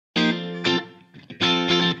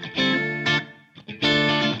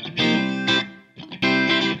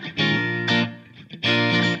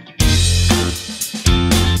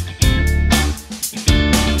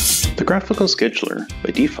Graphical Scheduler,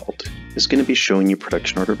 by default, is going to be showing you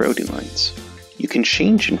production order routing lines. You can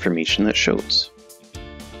change information that shows.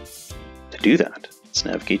 To do that, let's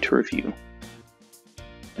navigate to Review,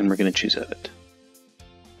 and we're going to choose Edit.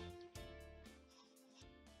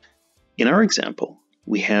 In our example,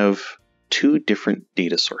 we have two different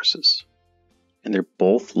data sources, and they're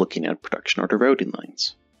both looking at production order routing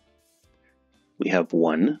lines. We have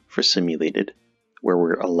one for simulated, where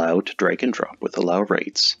we're allowed to drag and drop with allow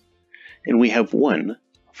writes, and we have one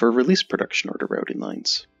for release production order routing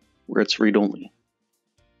lines, where it's read-only.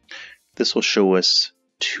 This will show us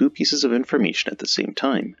two pieces of information at the same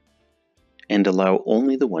time, and allow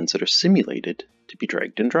only the ones that are simulated to be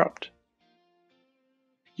dragged and dropped.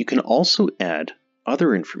 You can also add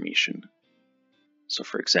other information. So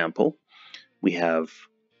for example, we have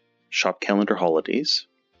shop calendar holidays,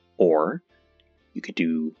 or you could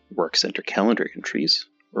do work center calendar entries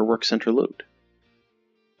or work center load.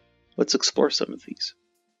 Let's explore some of these.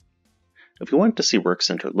 If we want to see work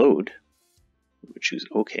center load, we would choose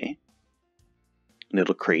OK, and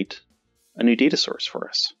it'll create a new data source for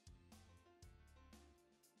us.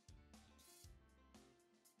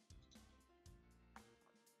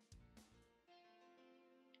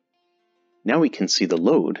 Now we can see the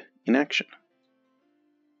load in action.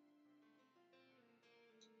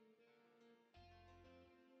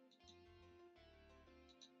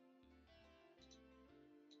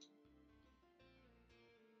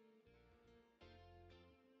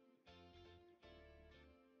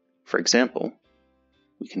 For example,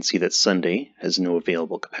 we can see that Sunday has no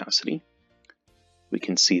available capacity. We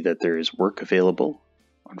can see that there is work available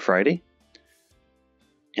on Friday,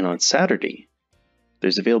 and on Saturday,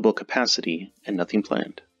 there's available capacity and nothing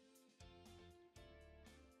planned.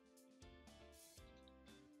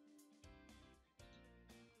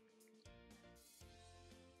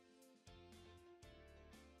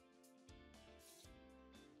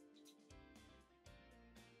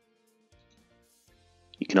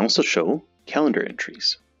 You can also show calendar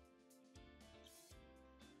entries.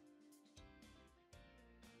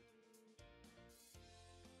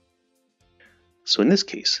 So in this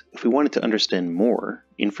case, if we wanted to understand more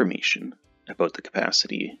information about the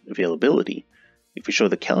capacity availability, if we show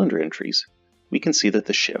the calendar entries, we can see that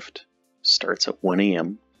the shift starts at 1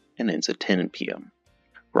 a.m. and ends at 10 p.m.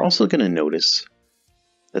 We're also going to notice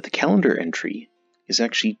that the calendar entry is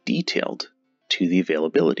actually detailed to the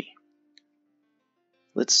availability.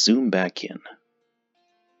 Let's zoom back in.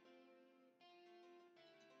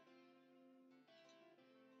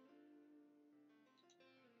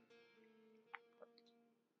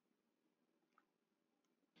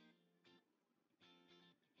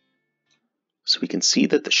 So we can see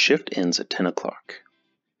that the shift ends at 10 o'clock.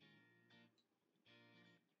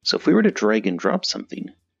 So if we were to drag and drop something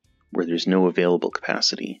where there's no available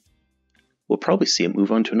capacity, we'll probably see it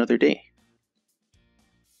move on to another day.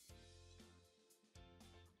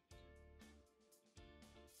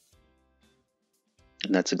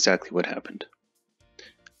 And that's exactly what happened.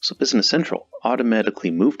 So Business Central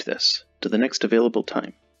automatically moved this to the next available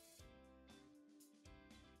time.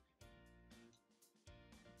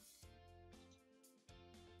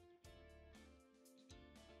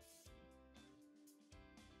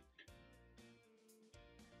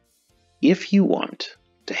 If you want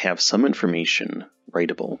to have some information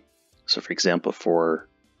writable, so for example for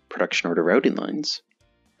production order routing lines,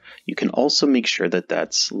 you can also make sure that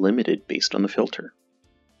that's limited based on the filter.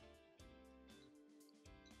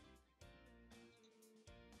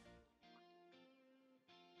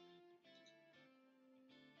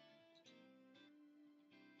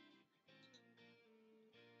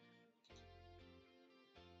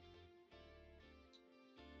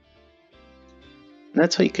 And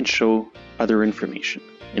that's how you can show other information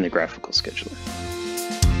in a graphical scheduler.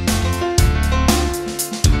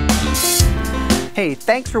 Hey,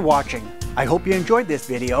 thanks for watching. I hope you enjoyed this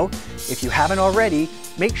video. If you haven't already,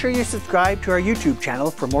 make sure you subscribe to our YouTube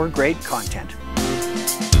channel for more great content.